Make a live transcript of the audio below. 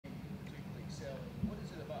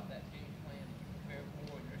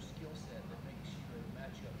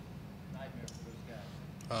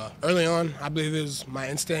Early on, I believe it was my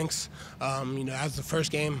instincts. That was the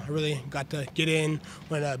first game I really got to get in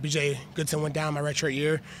when BJ Goodson went down my redshirt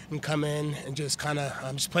year and come in and just kind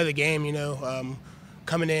of just play the game.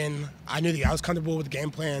 Coming in, I knew that I was comfortable with the game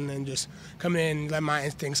plan and just coming in and let my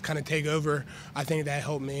instincts kind of take over. I think that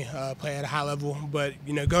helped me play at a high level. But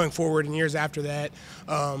going forward and years after that,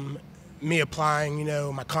 me applying,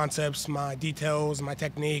 my concepts, my details, my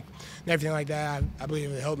technique, and everything like that, I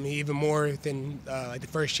believe it helped me even more than like the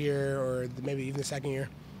first year or maybe even the second year.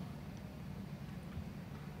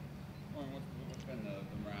 What's been the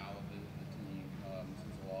morale of the team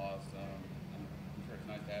since the loss? I'm sure it's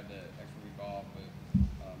nice to have the extra week off, but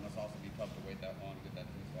must also be tough to wait that long to get that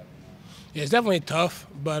thing together. Yeah, it's definitely tough,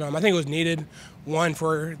 but I think it was needed. One,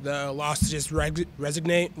 for the loss to just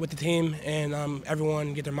resonate with the team and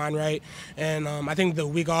everyone get their mind right. And I think the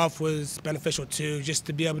week off was beneficial too, just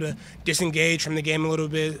to be able to disengage from the game a little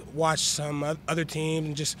bit, watch some other teams,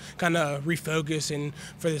 and just kind of refocus and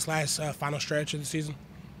for this last final stretch of the season.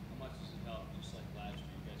 How much does it help? Just like last year,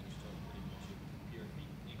 you guys are still pretty much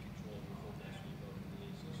in control of your full destiny, both in the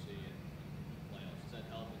ACC and the playoffs. Does that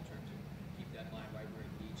help in terms of keep that line right where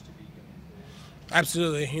it needs to be going forward?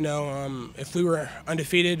 Absolutely. If we were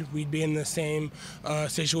undefeated, we'd be in the same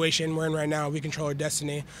situation we're in right now. We control our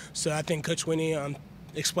destiny. So I think Coach Winnie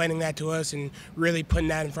explaining that to us and really putting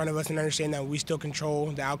that in front of us and understanding that we still control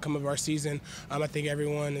the outcome of our season, I think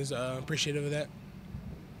everyone is appreciative of that.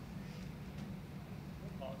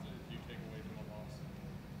 What positive do you take away from the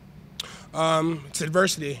loss? It's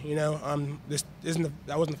adversity.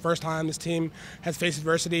 That wasn't the first time this team has faced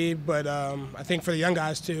adversity, but I think for the young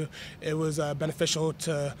guys too, it was beneficial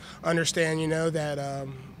to understand, that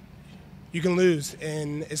you can lose,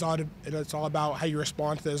 and it's all about how you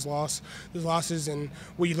respond to those losses, and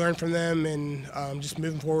what you learn from them, and just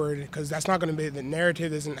moving forward. Because that's not going to be the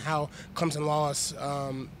narrative. Isn't how Clemson lost.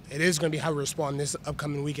 It is going to be how we respond this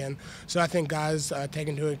upcoming weekend. So I think guys take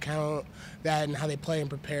into account that and how they play and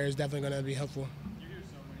prepare is definitely going to be helpful. You hear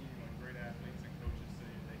so many great athletes and coaches say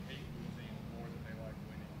they hate losing more than they like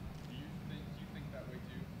winning. Do you think that way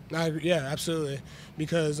too? Yeah, absolutely.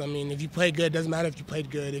 Because if you play good, it doesn't matter if you played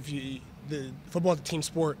good. The football is a team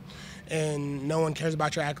sport, and no one cares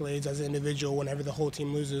about your accolades as an individual whenever the whole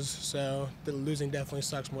team loses. So the losing definitely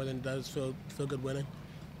sucks more than it does feel good winning.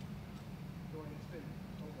 Dorian, it's been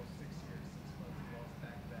almost 6 years since Clemson lost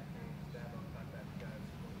back-to-back games. Dad talked about that you guys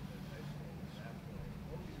were in high school at that point.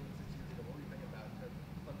 What were you doing 6 years ago? What were you thinking about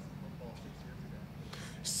Clemson football 6 years ago?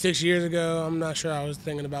 6 years ago, I'm not sure I was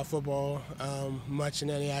thinking about football much in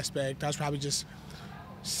any aspect. I was probably just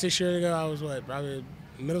 6 years ago. I was probably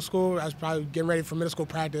middle school. I was probably getting ready for middle school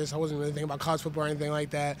practice. I wasn't really thinking about college football or anything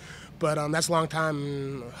like that. But that's a long time,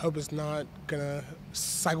 and I hope it's not gonna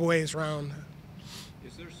cycle ways around.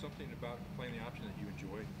 Is there something about playing the option that you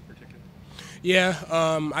enjoy particularly? Yeah,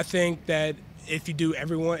 I think that if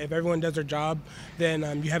everyone does their job,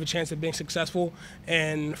 then you have a chance of being successful.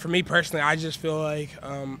 And for me personally, I just feel like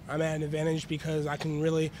I'm at an advantage because I can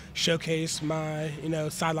really showcase my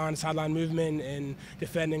sideline to sideline movement and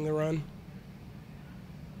defending the run.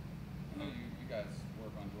 I know you guys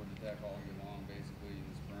work on Georgia Tech all year long, basically in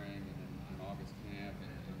the spring and in August camp,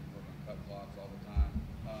 and you work on cut blocks all the time.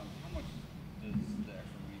 How much does the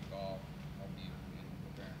extra week off help you in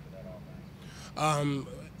preparing for that offense?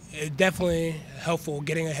 It definitely helpful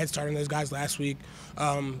getting a head start on those guys last week.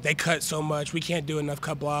 They cut so much. We can't do enough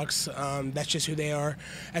cut blocks. That's just who they are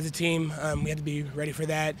as a team. We have to be ready for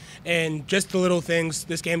that. And just the little things,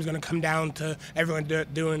 this game is going to come down to everyone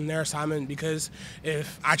doing their assignment, because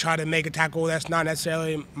if I try to make a tackle that's not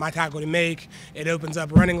necessarily my tackle to make, it opens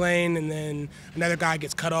up a running lane, and then another guy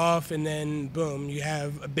gets cut off, and then boom, you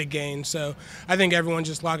have a big gain. So I think everyone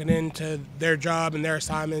just logging into their job and their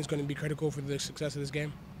assignment is going to be critical for the success of this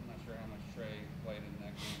game. I'm not sure how much Trey played in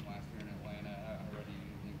that game last year in Atlanta. How ready do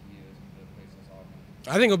you think he is to face this offense?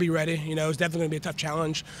 I think he'll be ready. It's definitely going to be a tough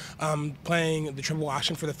challenge playing the triple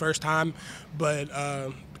option for the first time. But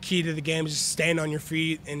the key to the game is just staying on your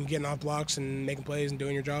feet and getting off blocks and making plays and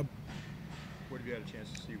doing your job. What have you had a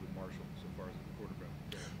chance to see with Marshall so far as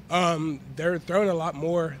a quarterback? They're throwing a lot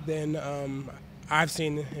more than I've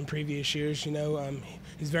seen in previous years.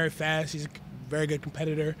 He's very fast. He's a very good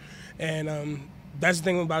competitor, and that's the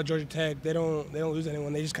thing about Georgia Tech. They don't lose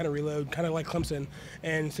anyone. They just kind of reload, kind of like Clemson.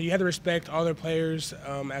 And so you have to respect all their players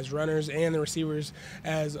as runners and the receivers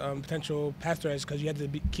as potential pass threats, because you have to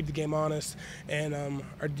keep the game honest. And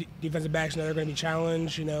our defensive backs know they're going to be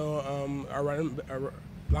challenged. Our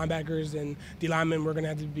linebackers and D linemen, we're going to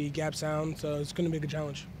have to be gap sound. So it's going to be a good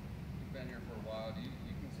challenge. You've been here for a while. Do you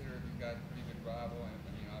consider these guys a pretty good rival? I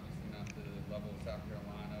mean, obviously not to the level of South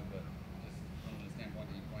Carolina, but just from the standpoint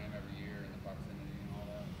that you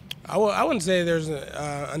I wouldn't say there's an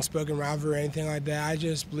unspoken rivalry or anything like that. I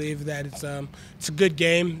just believe that it's a good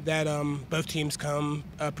game that both teams come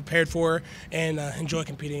prepared for and enjoy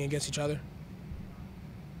competing against each other.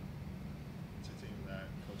 It's a team that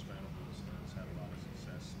Coach Venables has had a lot of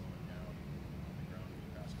success slowing down on the ground in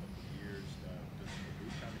the past couple of years. Does the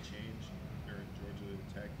boot kind of change during Georgia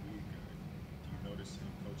Tech week? Do you notice him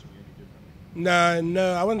coaching any differently?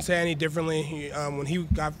 No, I wouldn't say any differently. When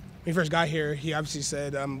he first got here, he obviously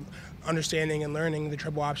said understanding and learning the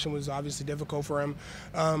triple option was obviously difficult for him,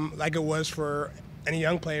 like it was for any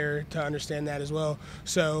young player to understand that as well.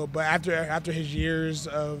 So, but after his years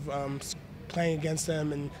of playing against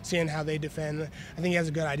them and seeing how they defend, I think he has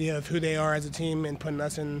a good idea of who they are as a team and putting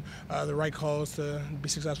us in the right calls to be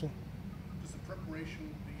successful. Does the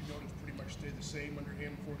preparation that you notice pretty much stay the same under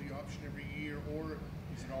him for the option every year, or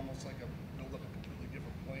is it almost like build up a completely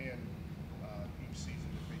different plan each season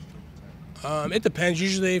to face Georgia Tech? It depends.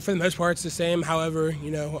 Usually, for the most part, it's the same. However,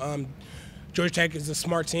 Georgia Tech is a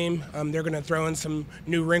smart team. They're going to throw in some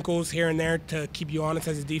new wrinkles here and there to keep you honest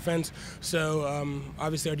as a defense. So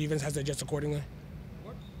obviously our defense has to adjust accordingly.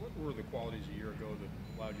 What were the qualities a year ago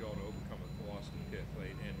that allowed you all to overcome a loss in the pit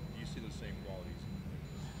late, and do you see the same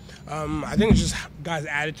qualities? I think it's just guys'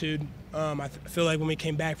 attitude. I feel like when we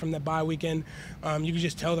came back from that bye weekend, you could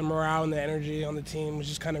just tell the morale and the energy on the team was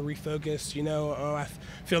just kind of refocused. I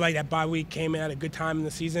feel like that bye week came at a good time in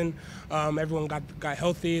the season. Everyone got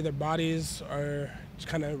healthy. Their bodies are just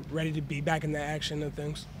kind of ready to be back in the action of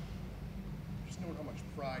things. Just knowing how much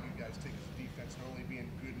pride you guys take as a defense, not only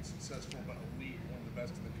being good and successful, but elite, one of the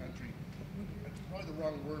best in the country. That's probably the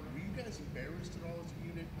wrong word. Were you guys embarrassed at all as a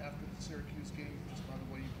unit after the Syracuse game, just by the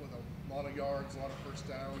way you put a lot of yards, a lot of first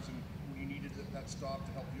downs, and you needed that stop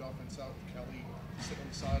to help the offense out with Kelly sitting on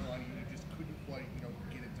the sideline, and you just couldn't quite,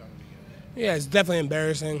 get it done at the end? Yeah, it's definitely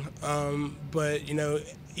embarrassing. But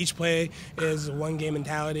each play is a one-game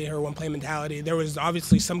mentality or one-play mentality. There was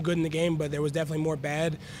obviously some good in the game, but there was definitely more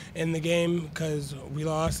bad in the game because we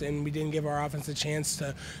lost and we didn't give our offense a chance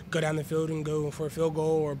to go down the field and go for a field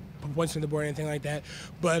goal or put points on the board or anything like that.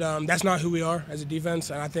 But that's not who we are as a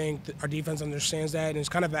defense, and I think our defense understands that, and it's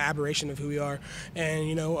kind of an aberration of who we are. And,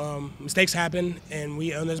 mistakes happen, and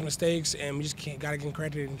we own those mistakes, and we just got to get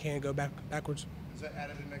corrected and can't go backwards. Has that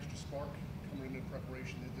added an extra spark coming into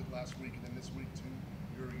preparation they did last week and then this week too,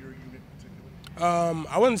 your unit particularly?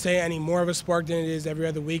 I wouldn't say any more of a spark than it is every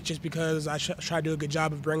other week, just because I try to do a good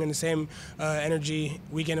job of bringing the same energy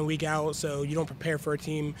week in and week out, so you don't prepare for a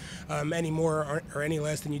team any more or any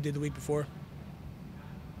less than you did the week before.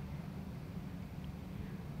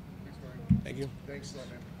 Thanks, Dorian. Thank you. Thanks a lot,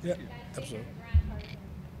 man. Yeah, absolutely.